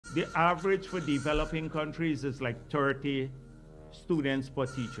the average for developing countries is like 30 students per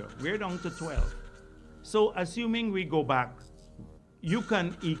teacher. We're down to 12. So assuming we go back, you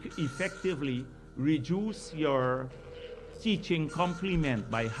can effectively reduce your teaching complement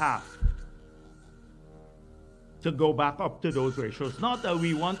by half to go back up to those ratios. Not that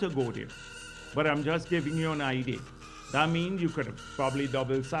we want to go there, but I'm just giving you an idea. That means you could probably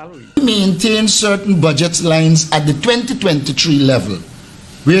double salary. Maintain certain budget lines at the 2023 level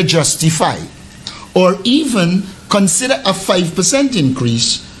where justified, or even consider a 5%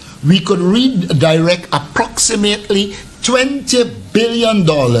 increase. We could redirect approximately $20 billion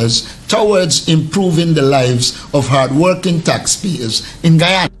towards improving the lives of hardworking taxpayers in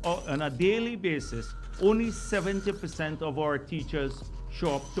Guyana. On a daily basis, only 70% of our teachers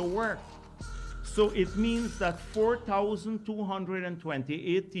show up to work. So it means that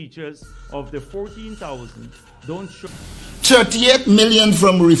 4,228 teachers of the 14,000 don't show. 38 million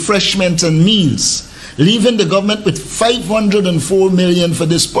from refreshment and meals, leaving the government with 504 million for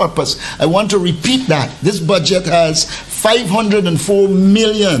this purpose. I want to repeat that. This budget has 504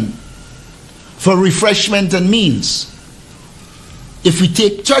 million for refreshment and meals. If we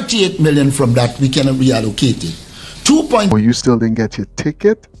take 38 million from that, we can reallocate it. Oh, you still didn't get your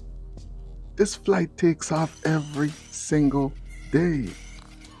ticket? This flight takes off every single day.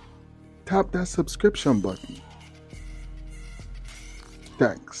 Tap that subscription button.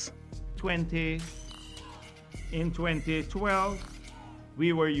 Thanks. In 2012, we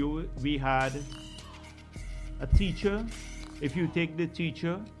had a teacher. If you take the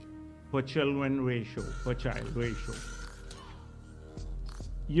teacher per child ratio,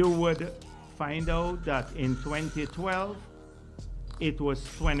 you would find out that in 2012, it was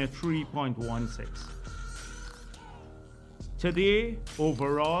 23.16. Today,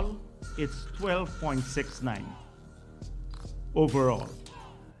 overall, it's 12.69 overall.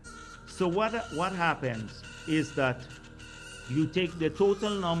 So what happens is that you take the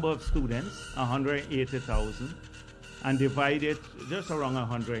total number of students, 180,000, and divide it just around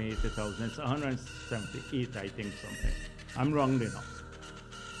 180,000. It's 178, I think, something. I'm wrong enough.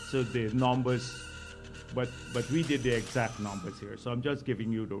 So the numbers, but we did the exact numbers here. So I'm just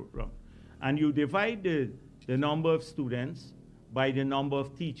giving you the wrong. And you divide the number of students by the number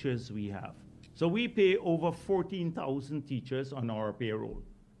of teachers we have. So we pay over 14,000 teachers on our payroll.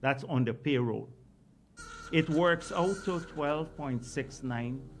 That's on the payroll. It works out to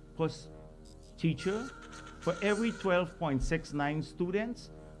 12.69 per teacher. For every 12.69 students,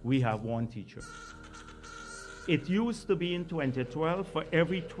 we have one teacher. It used to be in 2012, for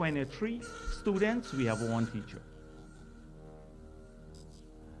every 23 students, we have one teacher.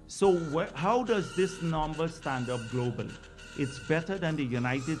 So how does this number stand up globally? It's better than the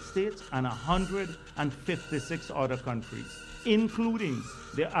United States and 156 other countries, including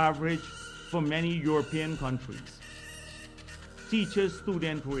the average for many European countries.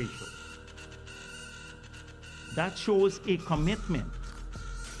 Teacher-student ratio. That shows a commitment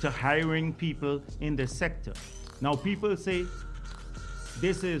to hiring people in the sector. Now people say,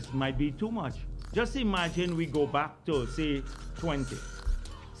 this might be too much. Just imagine we go back to say 20.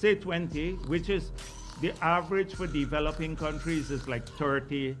 Say 20, which is the average for developing countries is like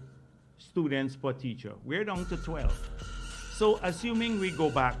 30 students per teacher. We're down to 12. So assuming we go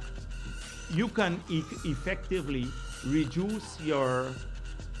back, you can effectively reduce your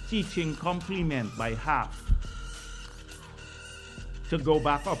teaching complement by half to go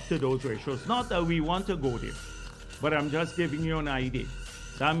back up to those ratios. Not that we want to go there, but I'm just giving you an idea.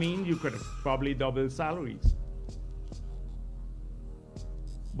 That means you could probably double salaries.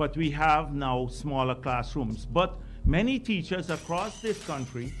 But we have now smaller classrooms. But many teachers across this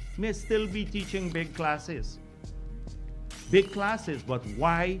country may still be teaching big classes. Big classes, but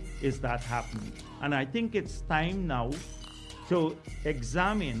why is that happening? And I think it's time now to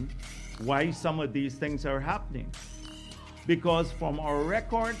examine why some of these things are happening. Because from our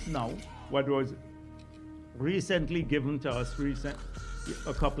records now, what was recently given to us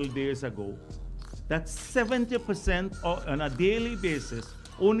a couple of days ago, that 70% on a daily basis,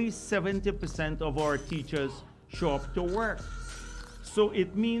 only 70% of our teachers show up to work. So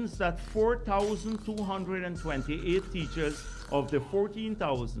it means that 4,228 teachers of the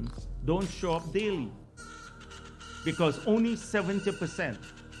 14,000 don't show up daily, because only 70%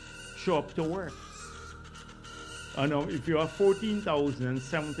 show up to work. I know if you have 14,000 and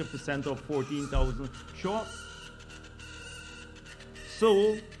 70% of 14,000 show up.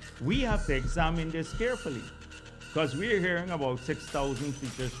 So we have to examine this carefully, because we're hearing about 6,000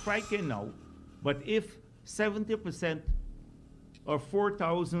 teachers striking now. But if 70% or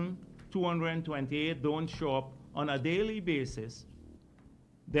 4,228 don't show up on a daily basis,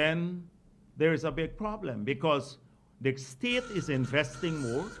 then there is a big problem, because the state is investing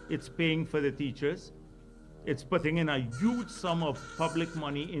more, it's paying for the teachers, it's putting in a huge sum of public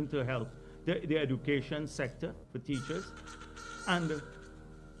money into help the education sector for teachers. And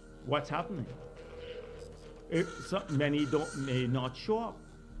what's happening? Many may not show up.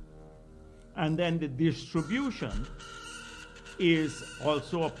 And then the distribution is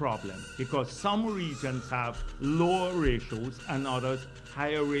also a problem, because some regions have lower ratios and others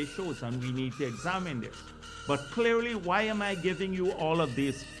higher ratios, and we need to examine this. But clearly, why am I giving you all of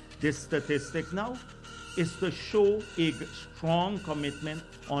this statistic now? Is to show a strong commitment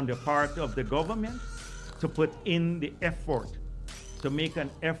on the part of the government to put in the effort, to make an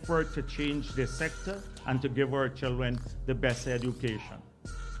effort to change the sector and to give our children the best education.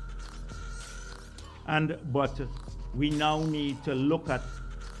 But we now need to look at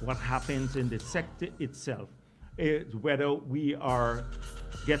what happens in the sector itself, whether we are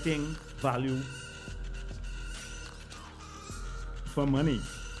getting value for money.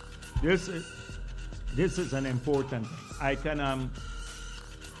 This is an important thing.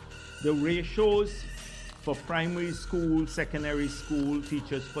 The ratios for primary school, secondary school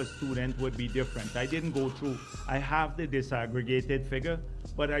teachers per student would be different. I didn't go through, I have the disaggregated figure,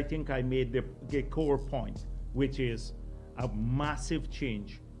 but I think I made the core point, which is a massive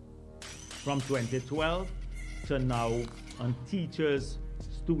change from 2012 to now on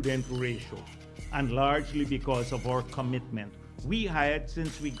teachers-student ratio, and largely because of our commitment. We hired,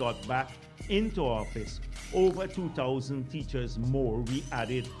 since we got back into office, over 2,000 teachers more we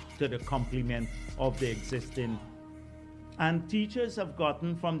added to the complement of the existing. And teachers have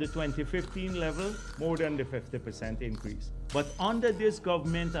gotten from the 2015 level more than the 50% increase. But under this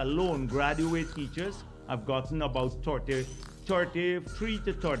government alone, graduate teachers have gotten about 33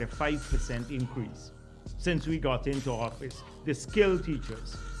 to 35% increase since we got into office, the skilled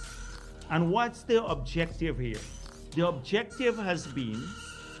teachers. And what's the objective here? The objective has been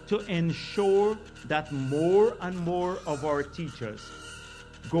to ensure that more and more of our teachers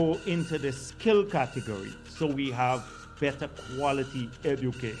go into the skill category, so we have better quality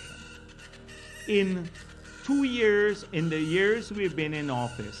education. In 2 years, in the years we've been in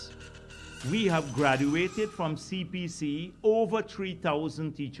office, we have graduated from CPC over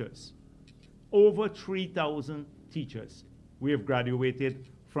 3,000 teachers. Over 3,000 teachers we have graduated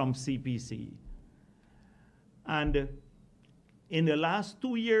from CPC. And in the last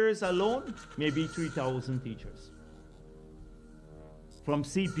 2 years alone, maybe 3,000 teachers from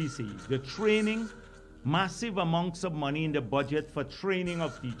CPC. The training, massive amounts of money in the budget for training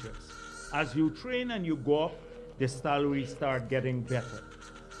of teachers. As you train and you go up, the salaries start getting better.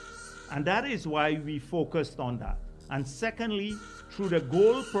 And that is why we focused on that. And secondly, through the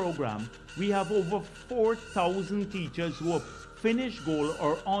GOAL program, we have over 4,000 teachers who have finished GOAL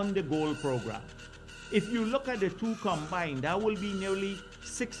or on the GOAL program. If you look at the two combined, that will be nearly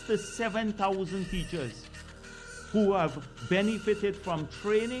 6,000 to 7,000 teachers who have benefited from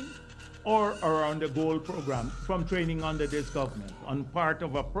training or are on the GOAL program, from training under this government, on part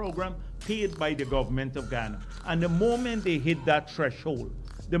of a program paid by the government of Ghana. And the moment they hit that threshold,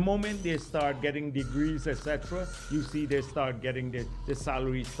 the moment they start getting degrees, etc., you see they start getting the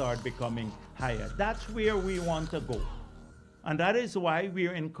salaries start becoming higher. That's where we want to go. And that is why we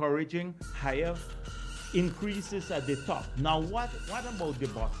are encouraging higher increases at the top. Now, what about the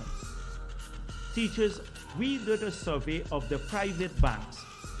bottom? Teachers, we did a survey of the private banks,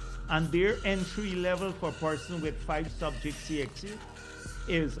 and their entry level for a person with 5 subject CXC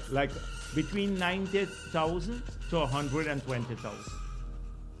is like between 90,000 to 120,000.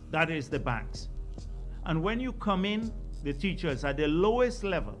 That is the banks. And when you come in, the teachers at the lowest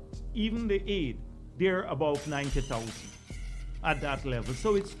level, even the aide, they're above 90,000 at that level.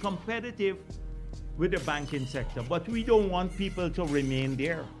 So it's competitive with the banking sector, but we don't want people to remain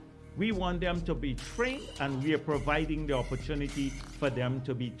there. We want them to be trained, and we are providing the opportunity for them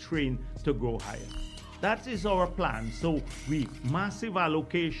to be trained to grow higher. That is our plan. So massive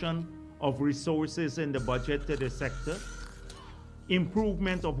allocation of resources in the budget to the sector,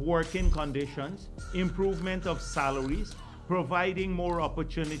 improvement of working conditions, improvement of salaries, providing more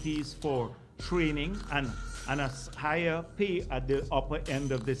opportunities for training and a higher pay at the upper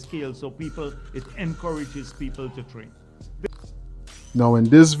end of the scale, so it encourages people to train. Now in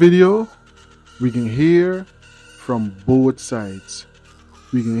this video, we can hear from both sides.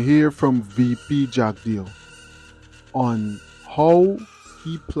 We can hear from VP Jagdeo on how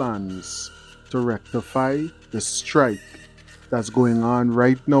he plans to rectify the strike that's going on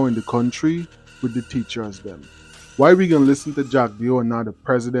right now in the country with the teachers them. Why we gonna listen to Jagdeo and not the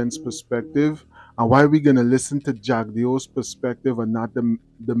president's perspective And why are we going to listen to Jagdeo's perspective and not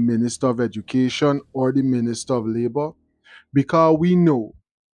the Minister of Education or the Minister of Labor? Because we know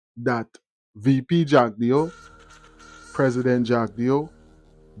that VP Jagdeo, President Jagdeo,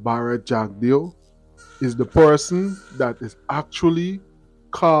 Barrett Jagdeo, is the person that is actually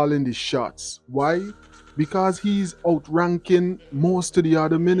calling the shots. Why? Because he's outranking most of the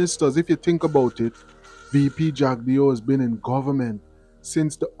other ministers. If you think about it, VP Jagdeo has been in government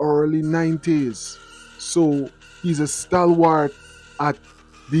since the early 90s. So he's a stalwart at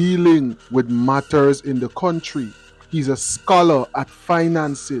dealing with matters in the country. He's a scholar at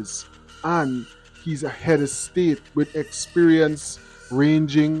finances, and he's a head of state with experience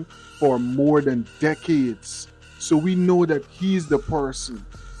ranging for more than decades. So we know that he's the person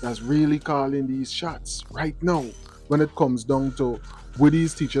that's really calling these shots right now when it comes down to what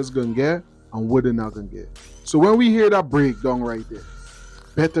these teachers gonna get and what they're not gonna get. So when we hear that breakdown right there,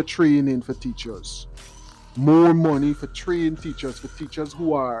 better training for teachers, more money for trained teachers, for teachers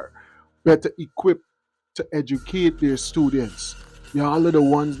who are better equipped to educate their students. Y'all are the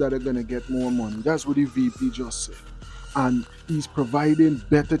ones that are gonna get more money. That's what the VP just said. And he's providing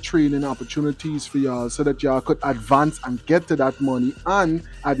better training opportunities for y'all so that y'all could advance and get to that money, and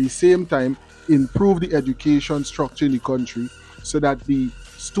at the same time improve the education structure in the country so that the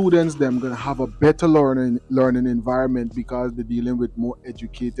students them gonna have a better learning environment because they're dealing with more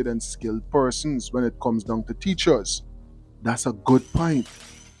educated and skilled persons when it comes down to teachers. That's a good point.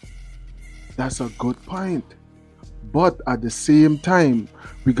 That's a good point. But at the same time,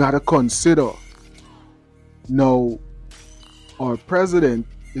 we gotta consider now, our president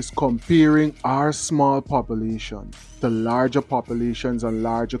is comparing our small population to larger populations and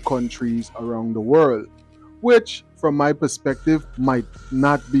larger countries around the world, which from my perspective might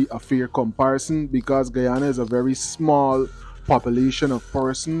not be a fair comparison because Guyana is a very small population of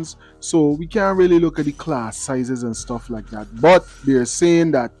persons, so we can't really look at the class sizes and stuff like that. But they're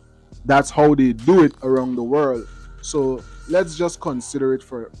saying that that's how they do it around the world. So let's just consider it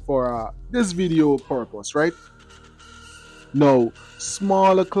for this video purpose, right? Now,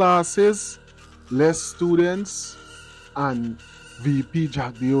 smaller classes, less students, and VP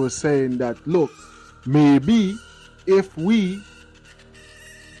Jagdeo is saying that, look, maybe if we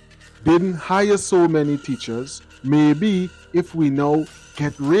didn't hire so many teachers, maybe if we now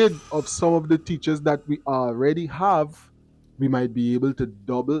get rid of some of the teachers that we already have, we might be able to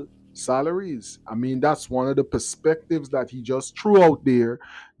double salaries. I mean, that's one of the perspectives that he just threw out there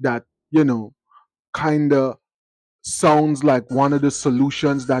that, kind of sounds like one of the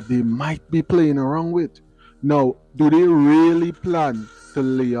solutions that they might be playing around with. Now, do they really plan to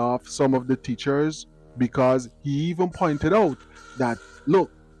lay off some of the teachers? Because he even pointed out that,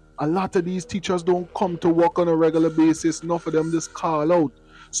 look, a lot of these teachers don't come to work on a regular basis. Enough of them just call out.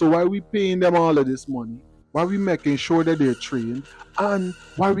 So why are we paying them all of this money? Why are we making sure that they're trained? And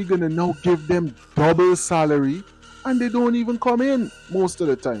why are we going to now give them double salary and they don't even come in most of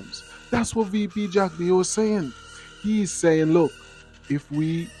the times? That's what VP Jagdeo is saying. He's saying, look, if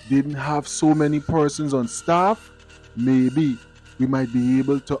we didn't have so many persons on staff, maybe we might be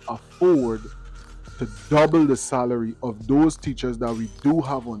able to afford to double the salary of those teachers that we do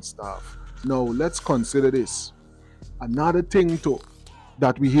have on staff. Now, let's consider this. Another thing too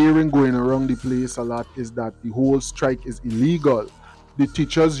that we're hearing going around the place a lot is that the whole strike is illegal. The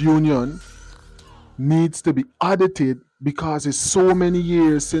teachers union needs to be audited because it's so many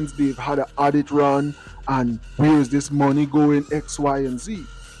years since they've had an audit run, and where is this money going, X, Y, and Z.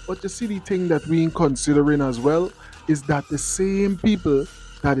 But the silly thing that we ain't considering as well is that the same people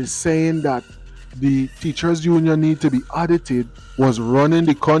that is saying that the teachers union need to be audited was running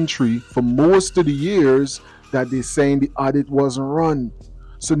the country for most of the years that they're saying the audit wasn't run.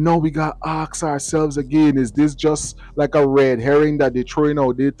 So now we got to ask ourselves again, is this just like a red herring that they're throwing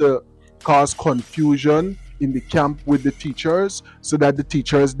out there to cause confusion in the camp with the teachers so that the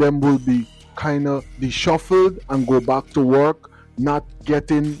teachers then will be kind of reshuffled and go back to work, not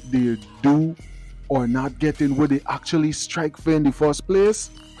getting their due or not getting what they actually strike for in the first place?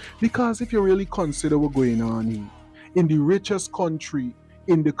 Because if you really consider what's going on here, in the richest country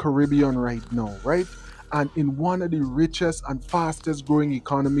in the Caribbean right now, right? And in one of the richest and fastest growing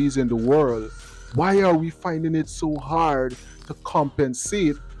economies in the world, why are we finding it so hard to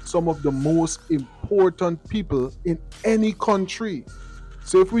compensate some of the most important people in any country?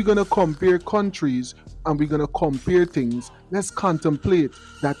 So if we're going to compare countries and we're going to compare things, let's contemplate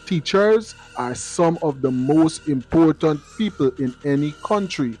that teachers are some of the most important people in any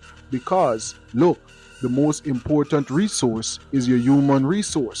country. Because, look, the most important resource is your human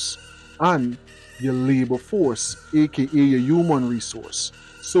resource and your labor force, aka your human resource.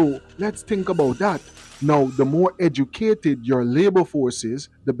 So let's think about that. Now, the more educated your labor force is,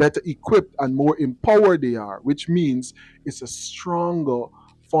 the better equipped and more empowered they are, which means it's a stronger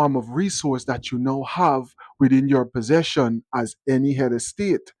form of resource that you now have within your possession as any head of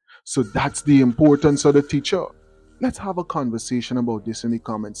state. So that's the importance of the teacher. Let's have a conversation about this in the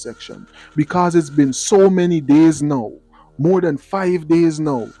comment section, because it's been so many days now, more than 5 days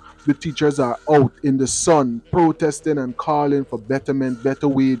now. The teachers are out in the sun protesting and calling for betterment, better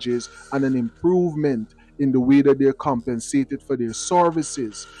wages, and an improvement in the way that they're compensated for their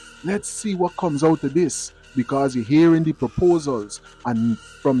services. Let's see what comes out of this, because you're hearing the proposals and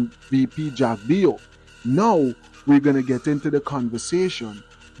from VP Jagdeo. Now we're going to get into the conversation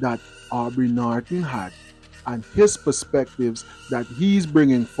that Aubrey Norton had and his perspectives that he's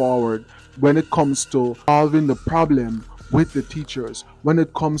bringing forward when it comes to solving the problem with the teachers, when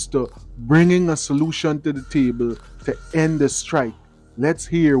it comes to bringing a solution to the table to end the strike. Let's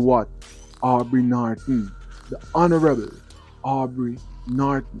hear what Aubrey Norton, the Honorable Aubrey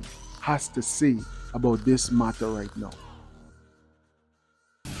Norton, has to say about this matter right now.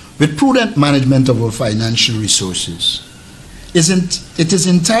 With prudent management of our financial resources, it is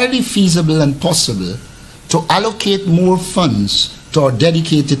entirely feasible and possible to allocate more funds to our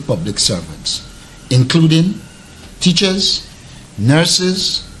dedicated public servants, including teachers,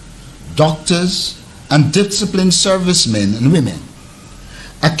 nurses, doctors, and disciplined servicemen and women.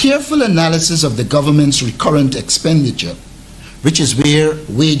 A careful analysis of the government's recurrent expenditure, which is where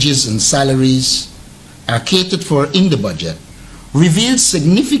wages and salaries are catered for in the budget, reveals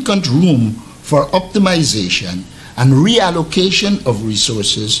significant room for optimization and reallocation of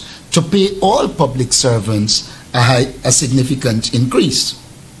resources to pay all public servants a significant increase.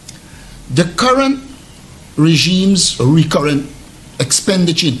 The current regime's recurrent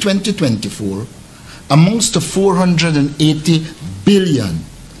expenditure in 2024 amounts to $480 billion,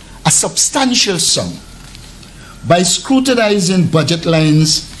 a substantial sum. By scrutinizing budget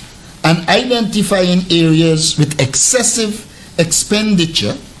lines and identifying areas with excessive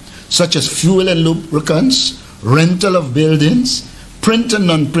expenditure, such as fuel and lubricants, rental of buildings, print and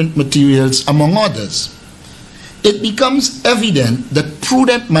non-print materials, among others, it becomes evident that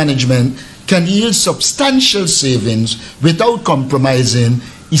prudent management can yield substantial savings without compromising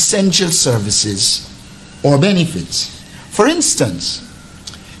essential services or benefits. For instance,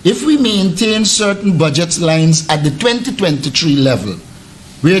 if we maintain certain budget lines at the 2023 level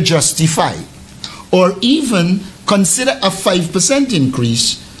where justified, or even consider a 5%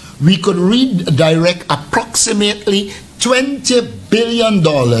 increase, we could redirect approximately $20 billion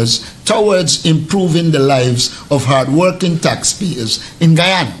towards improving the lives of hard-working taxpayers in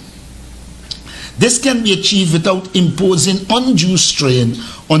Guyana. This can be achieved without imposing undue strain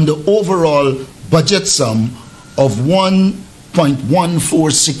on the overall budget sum of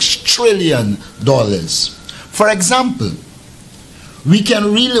 $1.146 trillion. For example, we can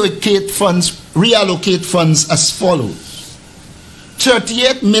reallocate funds as follows: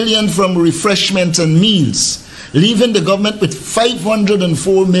 $38 million from refreshment and meals, leaving the government with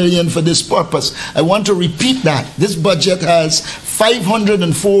 $504 million for this purpose. I want to repeat that. This budget has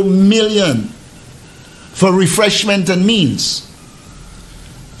 $504 million for refreshment and meals.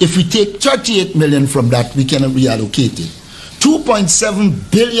 If we take $38 million from that, we can reallocate it.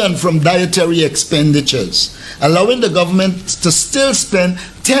 $2.7 billion from dietary expenditures, allowing the government to still spend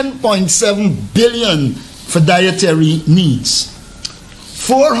 $10.7 billion for dietary needs.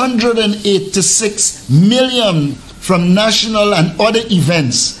 $486 million from national and other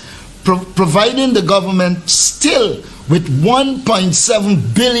events, providing the government still with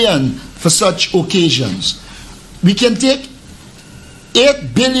 $1.7 billion for such occasions. We can take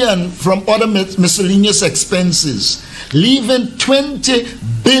 $8 billion from other miscellaneous expenses, leaving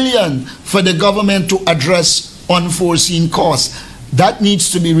 $20 billion for the government to address unforeseen costs. That needs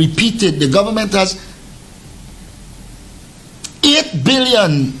to be repeated. The government has $8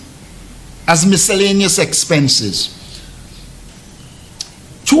 billion as miscellaneous expenses,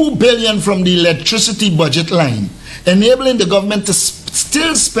 $2 billion from the electricity budget line, enabling the government to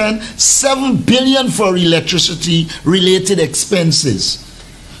still spend $7 billion for electricity-related expenses,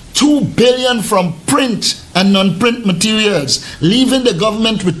 $2 billion from print and non-print materials, leaving the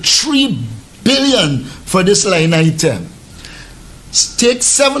government with $3 billion for this line item. Take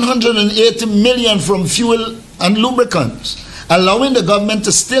 $780 million from fuel and lubricants, allowing the government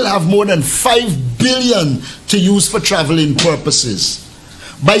to still have more than $5 billion to use for traveling purposes.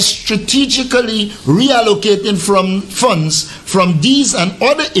 By strategically reallocating funds from these and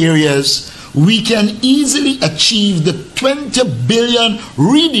other areas, we can easily achieve the 20 billion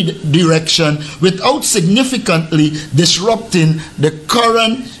redirection without significantly disrupting the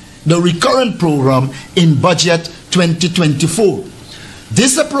recurrent program in budget 2024.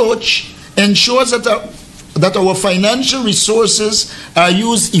 This approach ensures that our financial resources are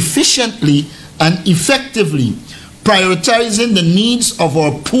used efficiently and effectively, prioritizing the needs of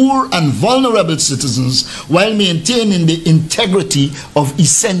our poor and vulnerable citizens while maintaining the integrity of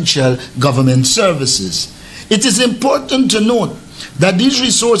essential government services. It is important to note that these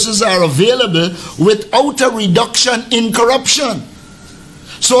resources are available without a reduction in corruption.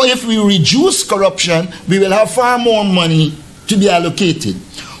 So if we reduce corruption, we will have far more money to be allocated.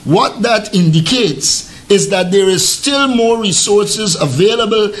 What that indicates is that there is still more resources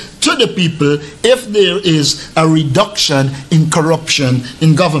available to the people if there is a reduction in corruption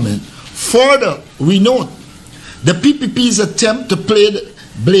in government. Further, we note the PPP's attempt to play the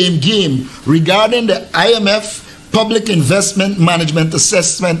blame game regarding the IMF Public Investment Management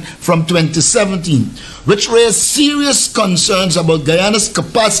Assessment from 2017, which raised serious concerns about Guyana's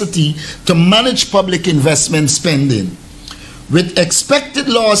capacity to manage public investment spending. With expected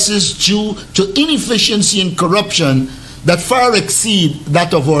losses due to inefficiency and corruption that far exceed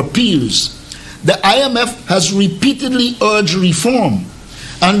that of our peers, the IMF has repeatedly urged reform,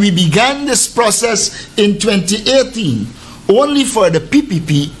 and we began this process in 2018, only for the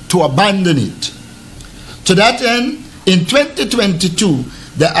PPP to abandon it. To that end, in 2022,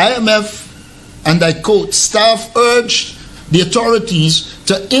 the IMF, and I quote, staff urged the authorities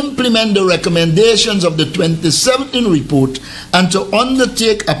to implement the recommendations of the 2017 report and to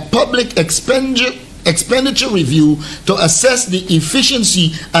undertake a public expenditure review to assess the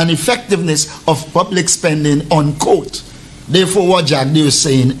efficiency and effectiveness of public spending, unquote. Therefore, what Jagdeo is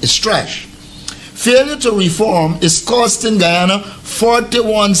saying is trash. Failure to reform is costing Guyana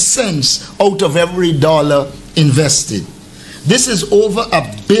 41 cents out of every dollar invested. This is over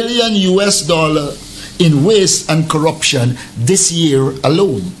 $1 billion in waste and corruption this year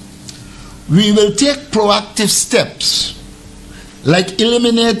alone. We will take proactive steps like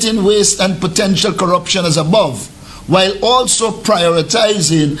eliminating waste and potential corruption as above, while also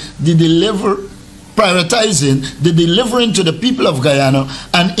prioritizing the delivering to the people of Guyana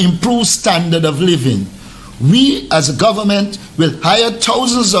an improved standard of living. We as a government will hire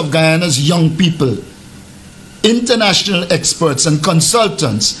thousands of Guyana's young people, international experts and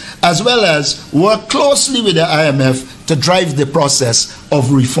consultants, as well as work closely with the IMF to drive the process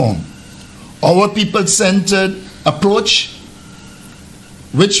of reform. Our people-centered approach,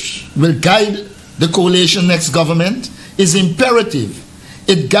 which will guide the coalition next government, is imperative.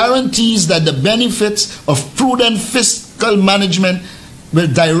 It guarantees that the benefits of prudent fiscal management will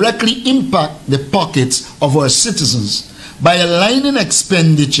directly impact the pockets of our citizens by aligning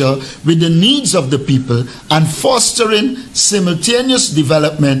expenditure with the needs of the people and fostering simultaneous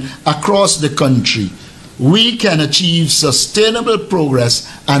development across the country. We can achieve sustainable progress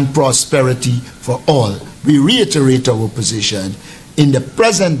and prosperity for all. We reiterate our position. In the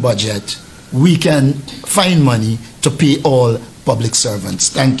present budget, we can find money to pay all public servants.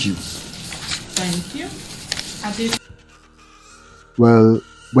 Thank you. Thank you. Well,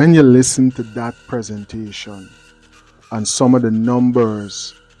 when you listen to that presentation and some of the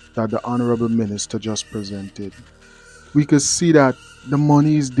numbers that the Honorable Minister just presented, we could see that the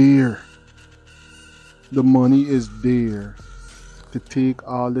money is there. The money is there to take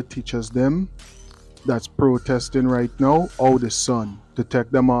all the teachers them that's protesting right now out the sun, to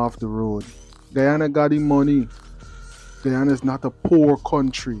take them off the road. Guyana got the money. Guyana is not a poor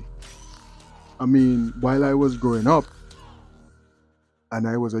country. I mean, while I was growing up, and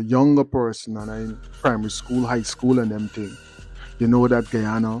I was a younger person, and I in primary school, high school, and them thing, you know that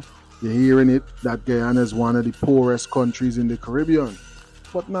Guyana, you're hearing it, that Guyana is one of the poorest countries in the Caribbean.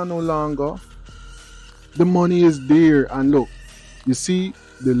 But not no longer. The money is there, and look, you see,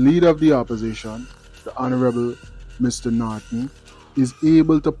 the leader of the opposition, the Honorable Mr. Norton, is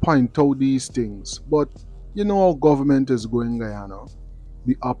able to point out these things. But you know how government is going, Guyana.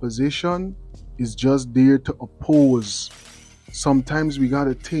 The opposition is just there to oppose. Sometimes we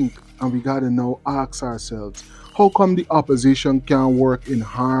gotta think, and we gotta now ask ourselves, how come the opposition can't work in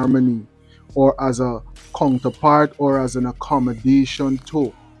harmony or as a counterpart or as an accommodation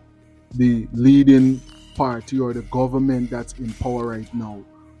to the leading party or the government that's in power right now?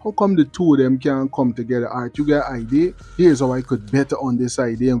 How come the two of them can't come together? All right, you got an idea? Here's how I could better on this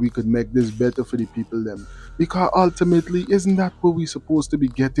idea, and we could make this better for the people them. Because ultimately, isn't that what we're supposed to be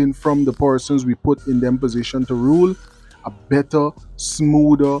getting from the persons we put in them position to rule? A better,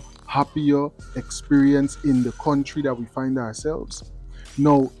 smoother, happier experience in the country that we find ourselves.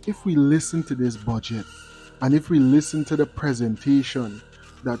 Now, if we listen to this budget, and if we listen to the presentation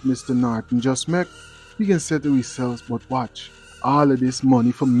that Mr. Norton just made, we can say to ourselves, but watch, all of this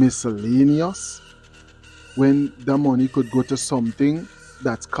money for miscellaneous, when the money could go to something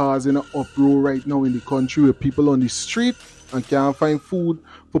that's causing an uproar right now in the country, where people on the street and can't find food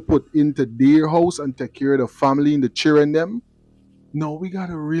to put into their house and take care of the family and the children them. No, we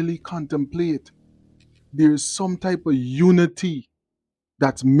gotta really contemplate. There's some type of unity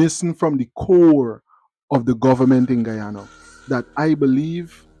that's missing from the core of the government in Guyana, that I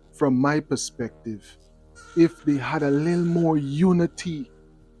believe, from my perspective, if they had a little more unity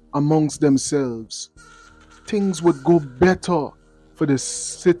amongst themselves, things would go better for the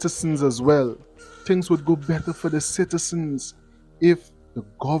citizens as well. Things would go better for the citizens if the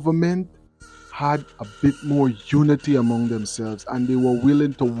government had a bit more unity among themselves and they were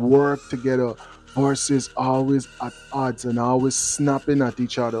willing to work together versus always at odds and always snapping at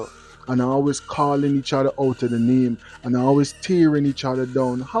each other and always calling each other out of the name and always tearing each other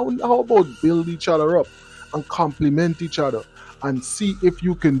down. How about build each other up and compliment each other and see if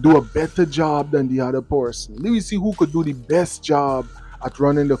you can do a better job than the other person? Let me see who could do the best job at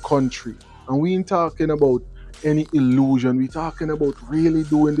running the country. And we ain't talking about any illusion. We're talking about really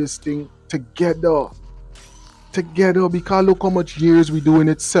doing this thing together, because look how much years we're doing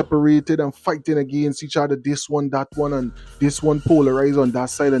it separated and fighting against each other, this one, that one, and this one polarized on that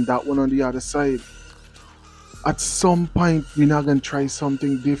side and that one on the other side. At some point, we're not going to try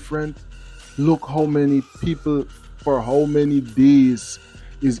something different. Look how many people for how many days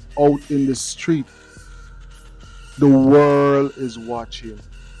is out in the street. The world is watching,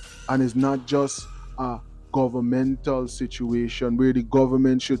 and it's not just a governmental situation where the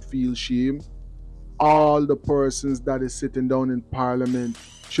government should feel shame. All the persons that is sitting down in parliament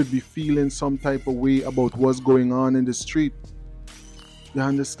should be feeling some type of way about what's going on in the street. You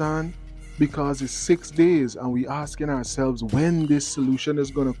understand? Because it's 6 days and we asking ourselves when this solution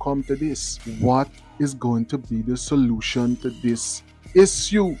is going to come to this. What is going to be the solution to this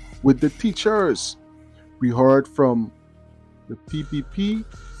issue with the teachers? We heard from the PPP,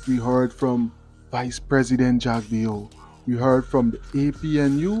 we heard from Vice President Jagdeo, we heard from the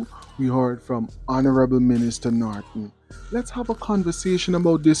APNU, we heard from Honorable Minister Norton. Let's have a conversation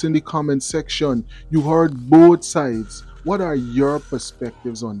about this in the comment section. You heard both sides. What are your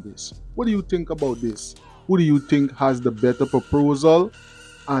perspectives on this? What do you think about this? Who do you think has the better proposal?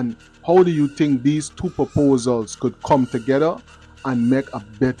 And how do you think these two proposals could come together and make a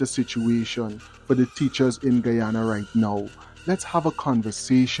better situation for the teachers in Guyana right now? Let's have a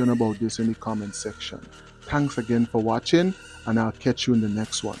conversation about this in the comment section. Thanks again for watching, and I'll catch you in the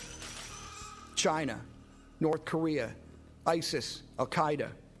next one. China, North Korea, ISIS, Al-Qaeda.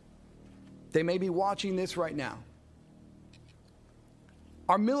 They may be watching this right now.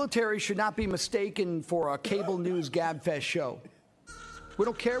 Our military should not be mistaken for a cable news gabfest show. We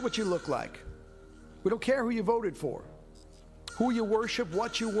don't care what you look like. We don't care who you voted for, who you worship,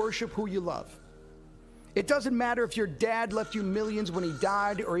 what you worship, who you love. It doesn't matter if your dad left you millions when he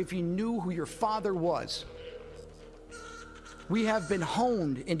died or if you knew who your father was. We have been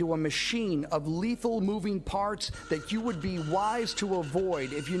honed into a machine of lethal moving parts that you would be wise to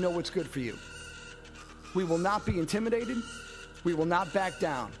avoid if you know what's good for you. We will not be intimidated. We will not back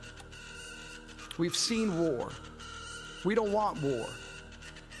down. We've seen war. We don't want war.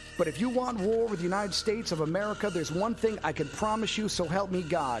 But if you want war with the United States of America, there's one thing I can promise you, so help me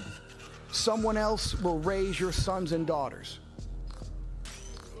God. Someone else will raise your sons and daughters.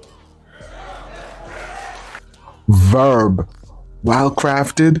 Verb.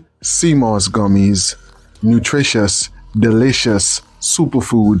 Well-crafted CMOS gummies. Nutritious, delicious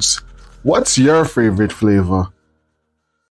superfoods. What's your favorite flavor?